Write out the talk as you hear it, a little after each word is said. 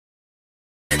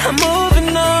I'm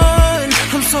moving on.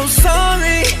 I'm so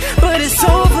sorry, but it's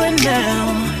over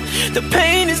now. The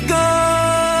pain is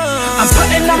gone. I'm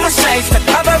putting on my shades to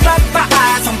cover up my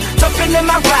eyes. I'm jumping in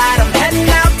my ride, I'm heading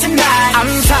out tonight. I'm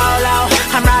solo,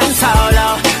 I'm riding solo,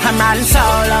 I'm riding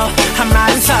solo, I'm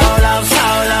riding solo,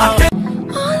 solo.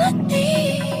 All I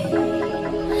need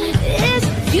is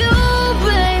you,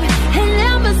 babe. And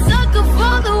I'm a sucker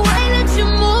for the way that you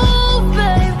move,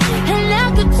 babe. And I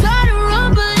could try to run,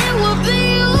 but it would be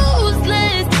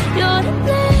useless. You're to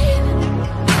blame.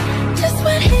 Just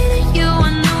when hitting you, I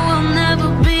knew I'll never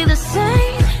be the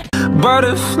same.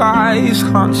 Butterflies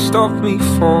can't stop me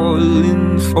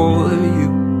falling for you.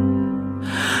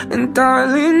 And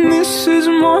darling, this is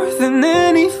more than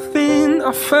anything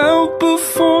I felt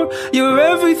before. You're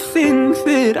everything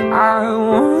that I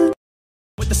want.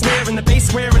 With the snare and the bass,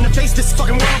 square in the face, this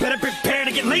fucking world better prepare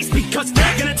to get laced, because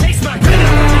they're gonna taste my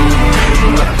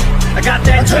I got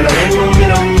that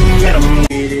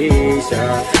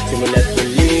simulat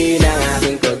muli ng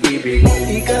aking pag-ibig.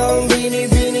 Ikaw ang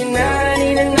binibining na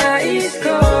ninanais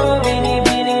ko,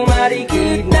 binibining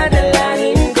marikit na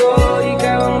dalangin ko.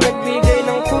 Ikaw ang nagbigay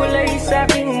ng kulay sa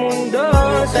aking mundo.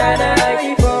 Sana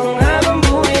ay ibang habang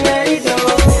buhay na ito.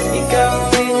 Ikaw ang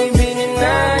binibining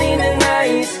na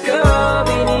ninanais ko,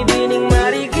 binibining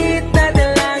marikit na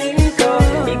dalangin ko.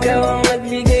 Ikaw ang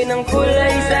nagbigay ng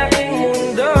kulay sa aking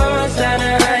mundo.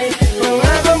 Sana ay ibang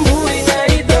habang buhay na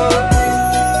ito.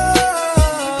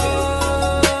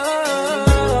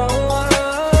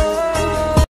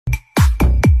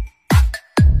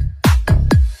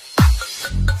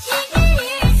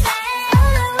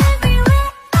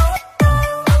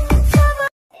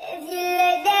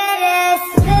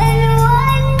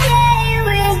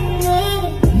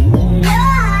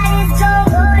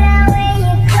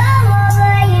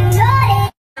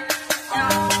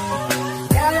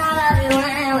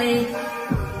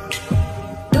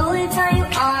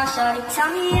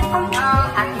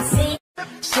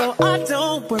 So I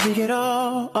don't worry at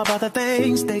all about the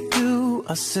things they do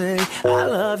or say. I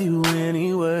love you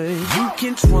anyway. You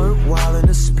can twerk while in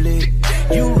a split.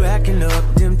 You racking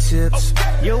up them tips.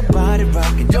 Your body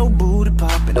rocking, your booty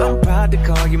popping. I'm proud to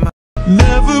call you my.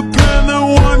 Never planned that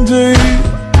one day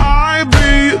I'd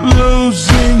be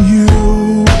losing you.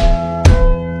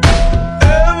 In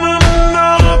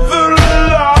another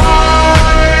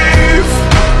life,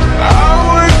 I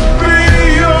would be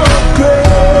your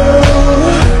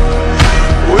girl.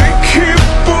 We keep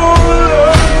all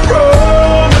our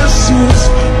promises,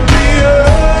 be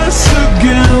us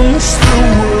against the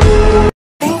world.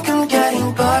 I think I'm getting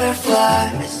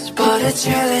butterflies, but it's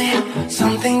really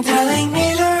something telling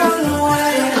me to run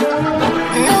away.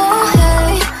 No,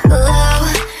 hey, love,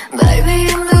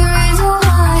 baby, I'm the reason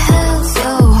why hell's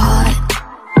so hot.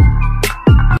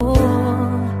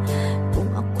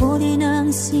 Kung ako din ang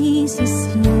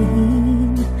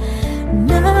sisisihin,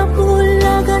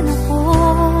 nabulagan ako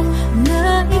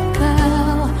na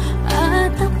ikaw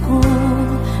at ako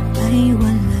ay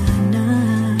wala na.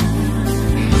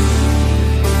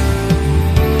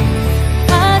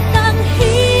 At ang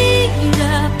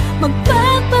hirap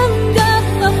magpapanggap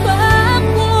pa ba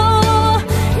ako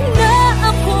na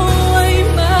ako ay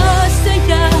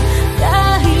masaya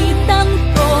kahit ang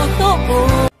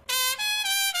totoo.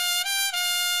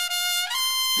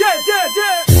 Yeah, yeah,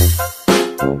 yeah.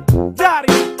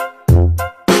 Daddy.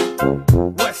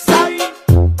 West Side.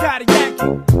 Daddy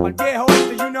Yankee. My viejo,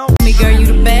 you know. Me, girl, you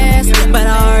the best, but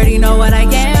I already know what I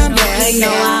am. They know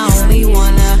I only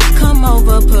wanna come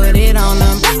over, put it on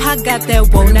them. I got that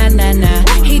whoa, na na na.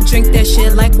 He drink that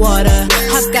shit like water.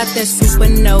 I got that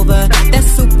supernova, that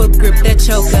super grip, that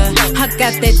choker. I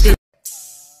got that.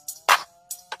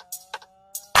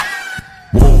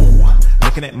 Whoa,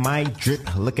 looking at my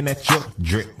drip, looking at your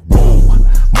drip. Whoa,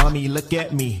 mommy, look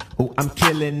at me. Oh, I'm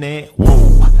killing it.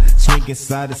 Whoa, swinging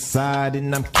side to side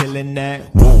and I'm killing that.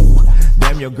 Whoa,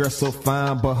 damn, your girl so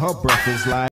fine, but her breath is like.